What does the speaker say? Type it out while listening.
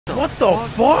What the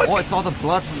fuck? Oh, it's all the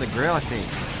blood from the grail, I think.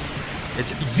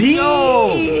 It's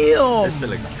damn. This shit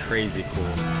looks crazy cool.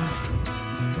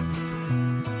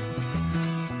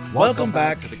 Welcome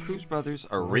back to the Cruz Brothers.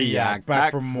 A React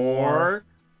back for more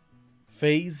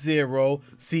Phase Zero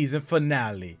season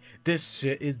finale. This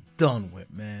shit is done with,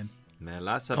 man. Man,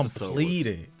 last episode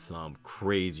completed. Was some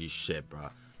crazy shit,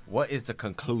 bro. What is the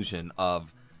conclusion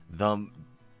of them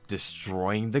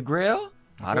destroying the grail?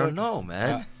 I don't know,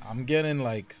 man. I'm getting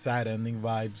like sad ending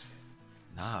vibes.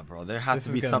 Nah, bro. There has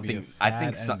to be something. I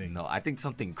think something. No, I think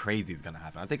something crazy is gonna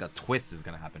happen. I think a twist is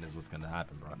gonna happen. Is what's gonna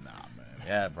happen, bro. Nah, man.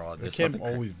 Yeah, bro. There can't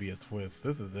always be a twist.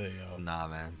 This is it, yo. Nah,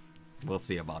 man. We'll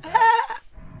see about that.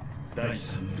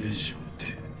 Guess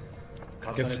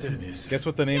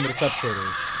what the name of this episode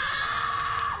is?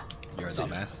 You're a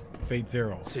dumbass. Fate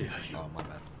Zero. Oh, my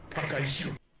bad.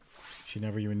 She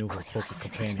never even knew her closest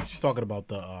companion. She's talking about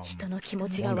the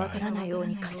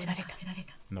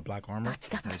in the black armor.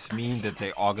 Does this mean that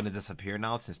they're all gonna disappear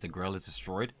now since the grail is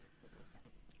destroyed?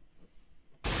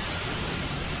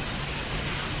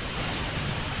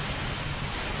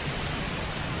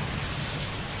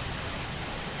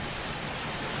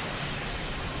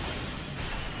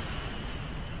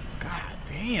 God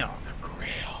damn. The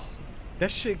grail.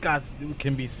 That shit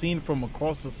can be seen from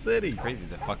across the city. It's crazy.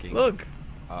 The fucking look.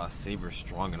 Saber's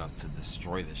strong enough to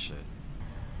destroy this shit.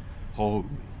 Holy.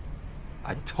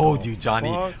 I told you,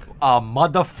 Johnny. A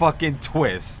motherfucking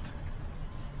twist.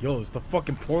 Yo, it's the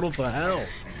fucking portal to hell.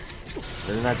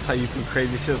 Didn't I tell you some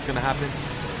crazy shit was gonna happen?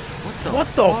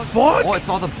 What the fuck? Oh, it's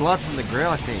all the blood from the grail,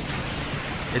 I think.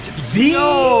 It's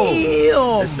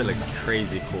damn. This shit looks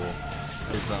crazy cool.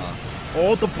 It's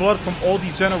all the blood from all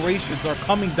these generations are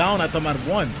coming down at them at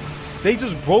once. They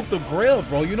just broke the grail,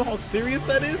 bro. You know how serious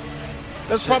that is?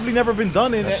 That's probably never been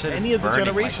done in any of the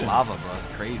generations. Like lava, bro. It's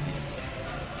crazy.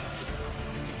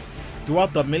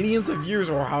 Throughout the millions of years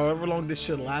or however long this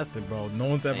shit lasted, bro, no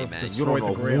one's ever destroyed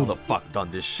the grail. Who the fuck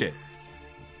done this shit?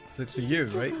 60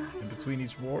 years, right? In between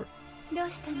each war. Yo,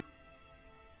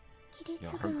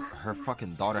 her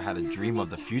fucking daughter had a dream of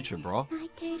the future, bro.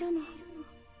 Yo,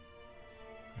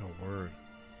 word.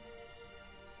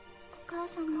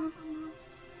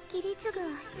 Yeah,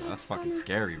 that's fucking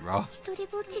scary, bro. Do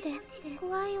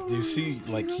you see,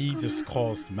 like, he just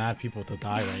caused mad people to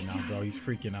die right now, bro. He's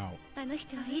freaking out.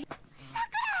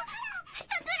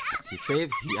 She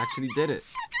saved? He actually did it.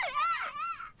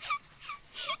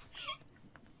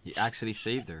 He actually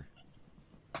saved her.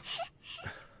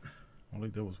 All he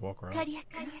did was walk around. Hey,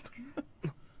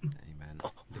 man.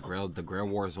 The grail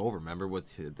war is over. Remember what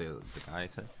the guy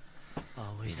said?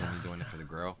 He's only doing it for the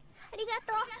grail.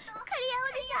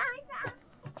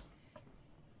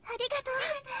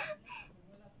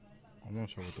 I'm not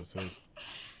sure what this is.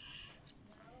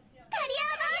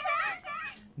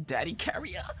 Daddy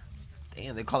Carrier.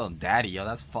 Damn, they call him Daddy, yo.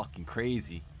 That's fucking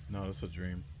crazy. No, that's a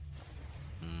dream.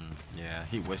 Yeah,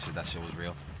 he wishes that shit was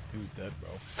real. He was dead,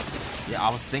 bro. Yeah, I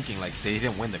was thinking like they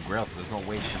didn't win the grail, so there's no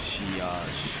way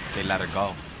they let her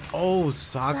go. Oh,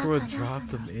 Sakura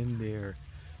dropped him in there.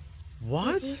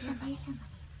 What?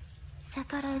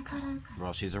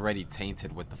 Bro, she's already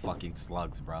tainted with the fucking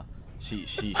slugs, bro. She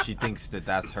thinks that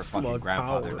that's her fucking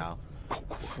grandfather power. Now.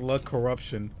 Slug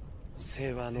corruption.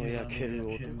 He was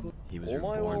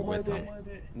reborn with him.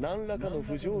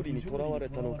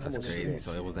 That's crazy.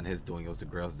 So it wasn't his doing; it was the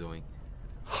grail's doing.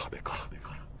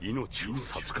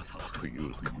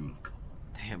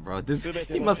 Damn, bro,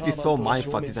 he must be so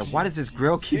mindfucked. He's like, why does this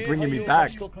grail keep bringing me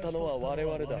back?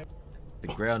 The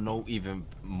grail know even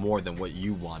more than what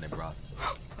you wanted, bro.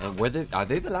 And are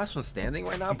they the last one standing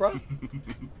right now, bro?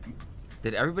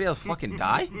 Did everybody else fucking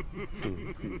die?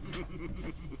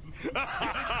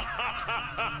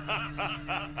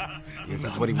 This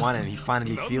is what he wanted, and he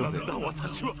finally feels it. I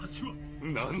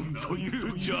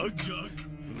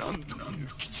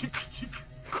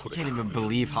can't even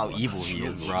believe how evil he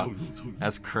is, bro.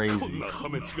 That's crazy.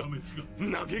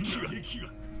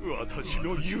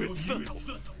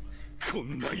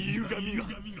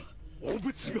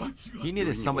 He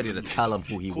needed somebody to tell him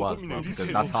who he was, bro, because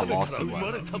that's how lost he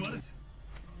was.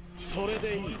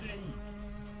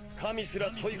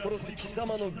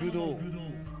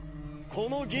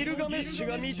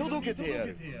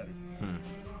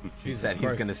 He said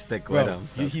he's gonna stick with him.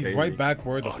 He's right back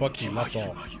where the fuck he left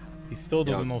off. He still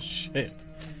doesn't know shit.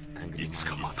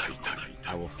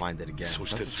 I will find it again. That's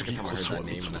the second time I heard that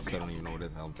name and I still don't even know what it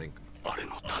is. I don't think.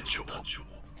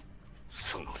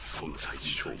 So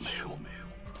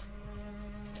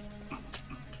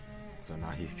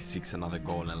now he seeks another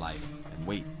goal in life. And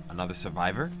wait, another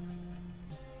survivor?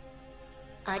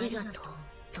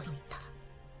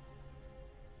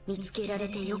 見つけられ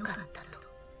てよかったと。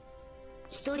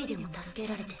一人でも助け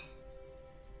られて。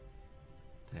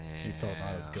He felt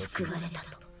not as guilty. 救われた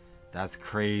と。 That's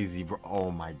crazy, bro.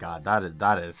 Oh my god,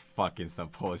 that is fucking some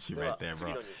poetry right there,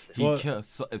 bro. He killed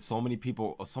so many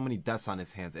people, so many deaths on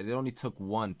his hands, and it only took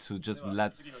one to just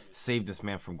save this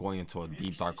man from going into a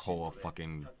deep dark hole of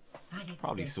fucking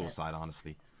probably suicide,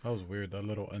 honestly. That was weird, that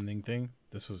little ending thing.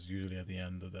 This was usually at the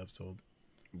end of the episode.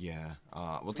 Yeah,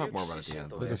 we'll talk more about it at the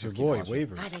end. Look at your boy,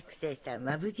 Waver. アレクセイさん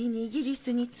は無事にイギリ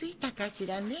スに着いたかし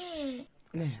らね。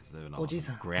ねえ、おじい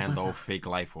さん、 Grand old fake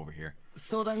life over here.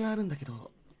 相談があるんだけ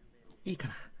ど、いいか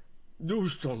な。どう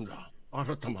したんだ、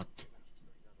改まって。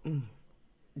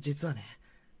実はね、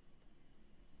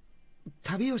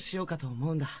旅をしようかと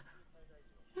思うんだ。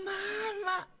ま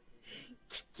あ、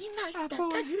聞きましたか。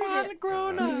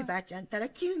ねえばあちゃんたら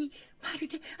急にまる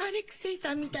でアレクセイ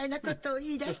さんみたいなことを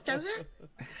言い出したわ。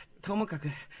ともかく、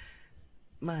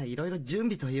まあいろいろ準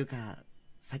備というか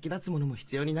先立つものも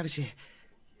必要になるし、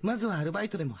まずはアルバイ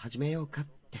トでも始めようかっ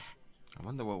て。I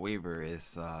wonder what Waver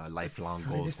is lifelong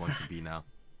goal is going to be now.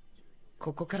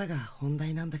 ここからが本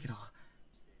題なんだけど。も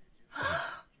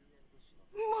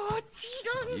ち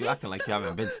ろんです。 You acting like you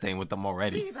haven't been staying with them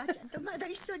already. ばあちゃんとまだ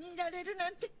一緒にいられるな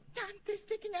んて素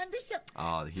敵なんでしょ。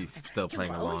 Oh, he's still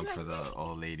playing along for the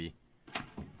old lady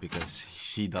because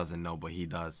she doesn't know, but he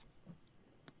does.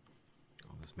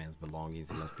 Oh, this man's belongings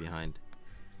he left behind.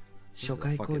 初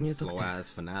回購入特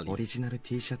slow-ass 典 finale. オリジナル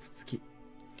T シャツ付き。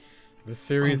 This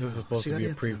series is supposed to be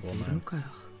a prequel, man.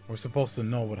 We're supposed to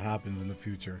know what happens in the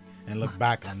future and look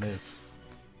back on this.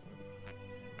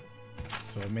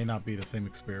 So it may not be the same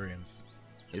experience.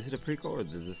 Is it a prequel or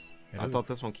did this? I thought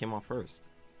this one came out first.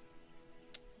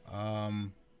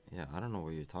 Yeah, I don't know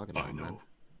what you're talking about, man.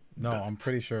 No, I'm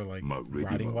pretty sure, like,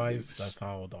 writing-wise, that's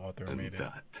how the author made it.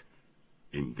 That,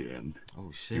 in the end,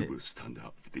 Oh shit. you will stand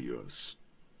up for the earth.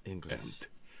 English. And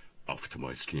after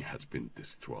my skin has been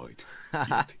destroyed,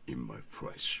 yet in my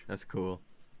flesh, That's cool.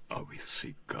 I will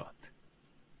see God.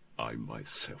 I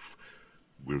myself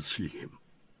will see him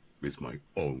with my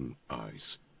own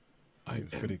eyes. I Seems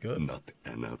pretty am good. not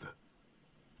another.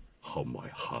 How my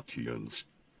heart yearns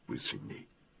within me.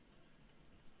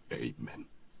 Amen.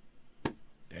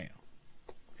 Damn.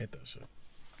 Hit that shit.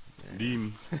 リ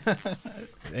ン、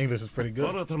 The English is pretty good.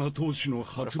 新たな投資の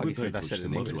初舞台として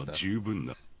まずは十分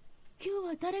な。今日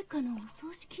は誰かのお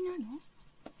葬式なの？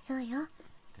そうよ。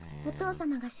 Damn. お父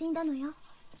様が死んだのよ。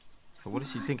 So what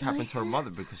does she think happened to her mother?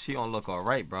 Because she don't look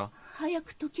alright, bro. 早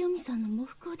く時臣さんの喪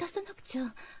服を出さなくちゃ。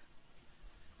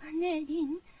ねえリ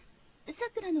ン、さ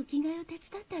くらの着替えを手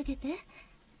伝ってあげて。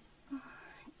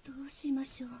どうしま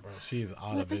しょう。 Bro, she's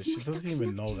out of it. She doesn't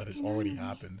even know that it already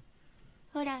happened.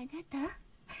 ほらあなた、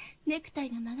ネクタ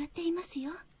イが曲がっています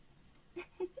よ。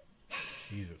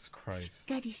 Jesus し Christ. っ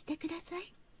かりしてくださ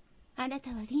い。あな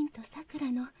たはリンとさく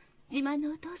らの自慢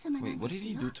のお父様な Wait, ん what で did す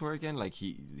he よ。 do to her again? Like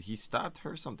he stabbed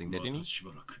her or something, didn't he? し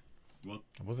ばらく。It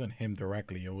wasn't him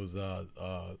directly. It was the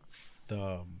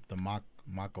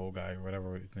Mako guy or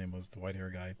whatever his name was, the white hair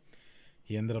guy.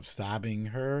 He ended up stabbing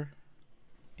her,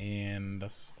 and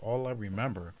that's all I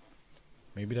remember.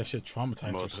 Maybe that shit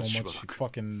traumatized her so much she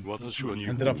fucking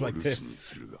ended up like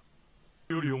this.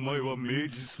 よりお前は名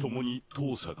実ともに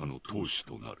当坂の当主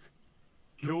となる。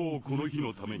今日この日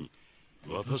のために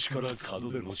私から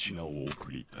門出の品を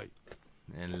送りたい。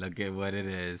 And look at what it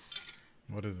is.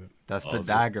 What is it? That's the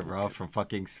dagger, bro, from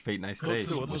fucking Fate Night かつ Stage.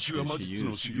 て私が魔術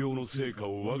の修行の成果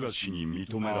を我が師に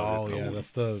認められた Oh yeah,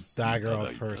 that's the dagger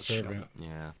of her servant.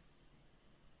 Yeah.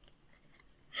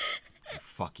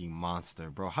 Fucking monster,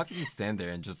 bro. How can he stand there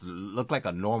and just look like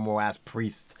a normal ass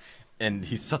priest and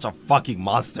he's such a fucking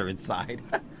monster inside?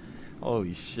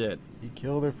 Holy shit. He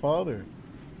killed her father.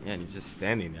 Yeah, and he's just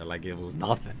standing there like it was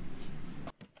nothing.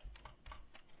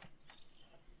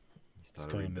 He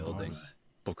started rebuilding.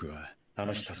 僕はあ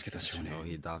の日助けた少年 Oh,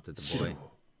 he adopted the シ boy.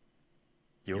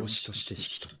 ロを養子として引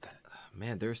き取った。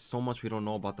 Man, there's so much we don't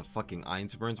know about the fucking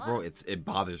Einsburns, bro. It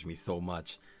bothers me so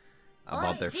much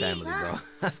about their family,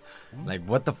 bro. Like,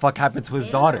 what the fuck happened to his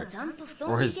daughter?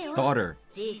 Or his daughter?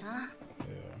 じいさん。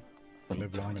 Yeah.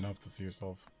 Live long enough to see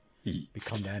yourself いい。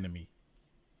 become the enemy.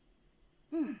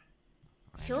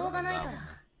 しょうがないから。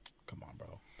 Come on,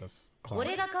 bro. That's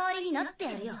俺 classic. が代わりになって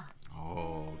やるよ。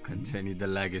 Oh, continue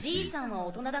the じい legacy. さんは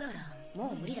大人だから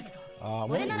もう無理だけど。 When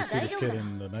will we see this kid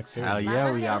in the next series? Hell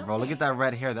yeah, we are, bro. Look at that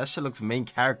red hair. That shit looks main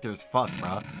character as fuck,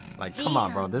 bro. Like, come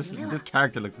on, bro. This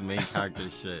character looks main character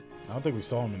as shit. I don't think we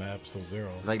saw him in episode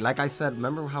 0. Like I said,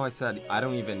 remember how I said I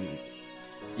don't even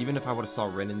if I would have saw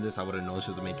Rin in this, I would have known she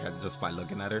was the main character just by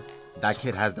looking at her. That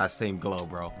kid has that same glow,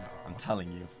 bro. I'm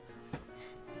telling you.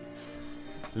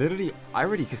 Literally, I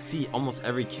already could see almost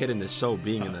every kid in the show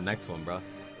being in the next one, bro.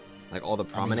 Like all the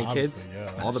prominent kids,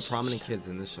 obviously, yeah. all the prominent kids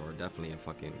in this show are definitely a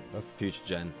fucking That's- future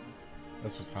gen.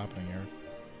 That's what's happening here.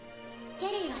 ケ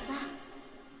リーはさ、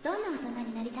どんな大人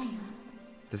になりたいの？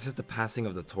 This is the passing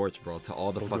of the torch, bro, to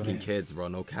all the fucking kids, bro.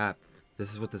 No cap.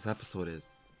 This is what this episode is.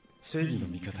 正義の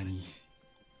味方に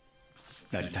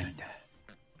なりたいんだ。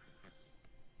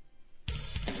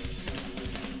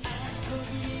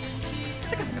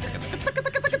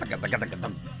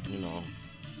 You know,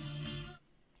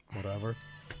 Whatever.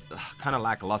 kind of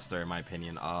lackluster in my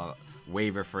opinion.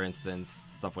 Waiver, for instance,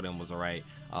 stuff with him was alright.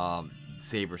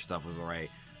 Saber stuff was alright.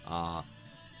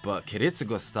 But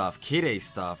Kiritsuga stuff, Kide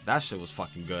stuff, that shit was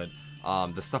fucking good.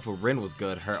 The stuff with Rin was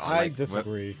good. Her, I like,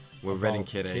 disagree. With Rin and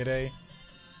about Kide.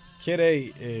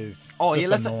 Kide is. Oh yeah,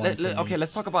 just annoying to me. okay.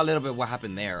 Let's talk about a little bit what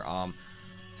happened there.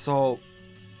 So,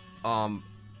 from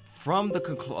the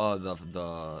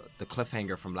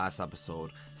cliffhanger from last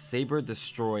episode, Saber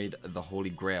destroyed the Holy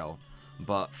Grail,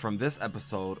 but from this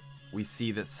episode, we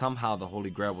see that somehow the Holy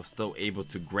Grail was still able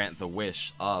to grant the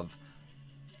wish of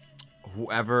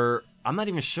whoever. I'm not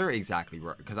even sure exactly,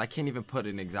 because I can't even put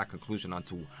an exact conclusion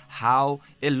onto how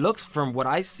it looks. From what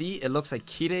I see, it looks like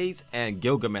Kide's and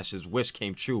Gilgamesh's wish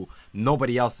came true,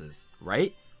 nobody else's,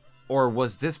 right? Or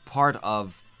was this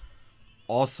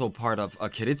also part of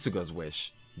Kiritsuga's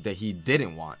wish that he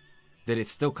didn't want? Did it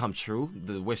still come true?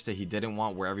 The wish that he didn't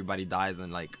want, where everybody dies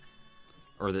and like,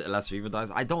 or the lesser evil dies?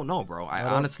 I don't know, bro. I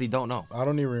honestly don't know. I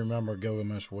don't even remember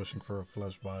Gilgamesh wishing for a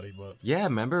flesh body, but Yeah,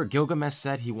 remember Gilgamesh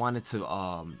said he wanted to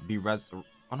be Oh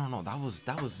no, that was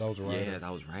Ryder. Yeah,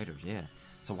 that was Ryder. Yeah.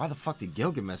 So why the fuck did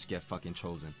Gilgamesh get fucking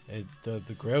chosen? the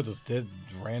Grail just did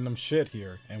random shit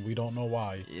here, and we don't know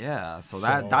why. Yeah, so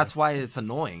that's why it's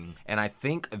annoying. And I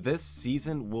think this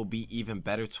season will be even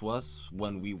better to us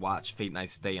when we watch Fate Night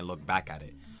Stay and look back at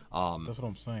it. That's what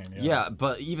I'm saying. Yeah,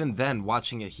 but even then,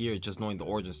 watching it here, just knowing the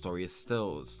origin story is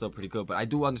still pretty good. But I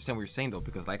do understand what you're saying though,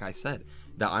 because like I said,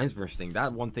 the Einsberg thing,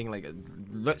 that one thing, like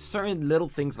certain little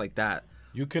things like that.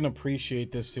 You can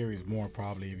appreciate this series more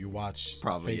probably if you watch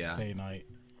Fate Stay Night.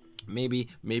 Maybe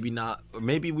not.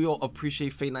 Maybe we'll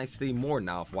appreciate Fate Night Stay more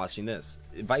now if watching this.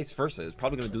 Vice versa. It's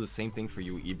probably gonna do the same thing for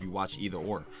you if you watch either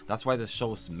or. That's why this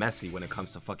show is messy when it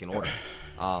comes to fucking order.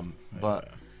 But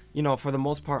you know, for the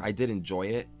most part, I did enjoy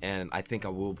it, and I think I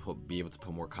will be able to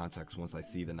put more context once I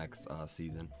see the next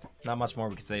season. Not much more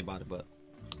we can say about it, but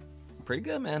pretty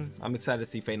good, man. I'm excited to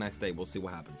see Fate Night Stay. We'll see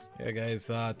what happens. Yeah, guys.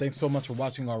 Thanks so much for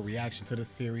watching our reaction to this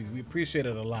series. We appreciate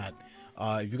it a lot.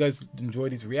 If you guys enjoy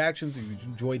these reactions, if you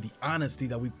enjoy the honesty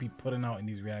that we be putting out in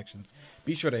these reactions,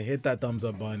 be sure to hit that thumbs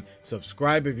up button,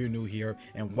 subscribe if you're new here,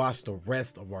 and watch the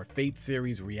rest of our Fate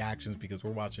series reactions, because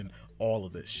we're watching all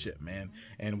of this shit, man.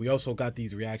 And we also got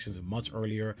these reactions much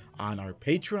earlier on our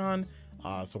Patreon,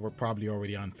 so we're probably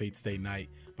already on Fate Stay Night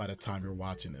by the time you're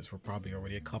watching this. We're probably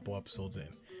already a couple episodes in.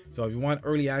 So if you want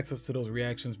early access to those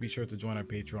reactions, be sure to join our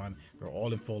Patreon. They're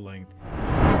all in full length,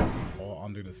 all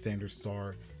under the standard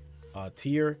star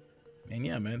tier. And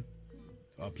yeah, man,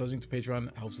 so pledging to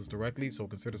Patreon helps us directly, so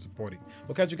consider supporting.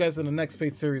 We'll catch you guys in the next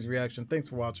Fate series reaction. Thanks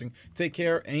for watching. Take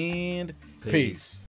care and peace.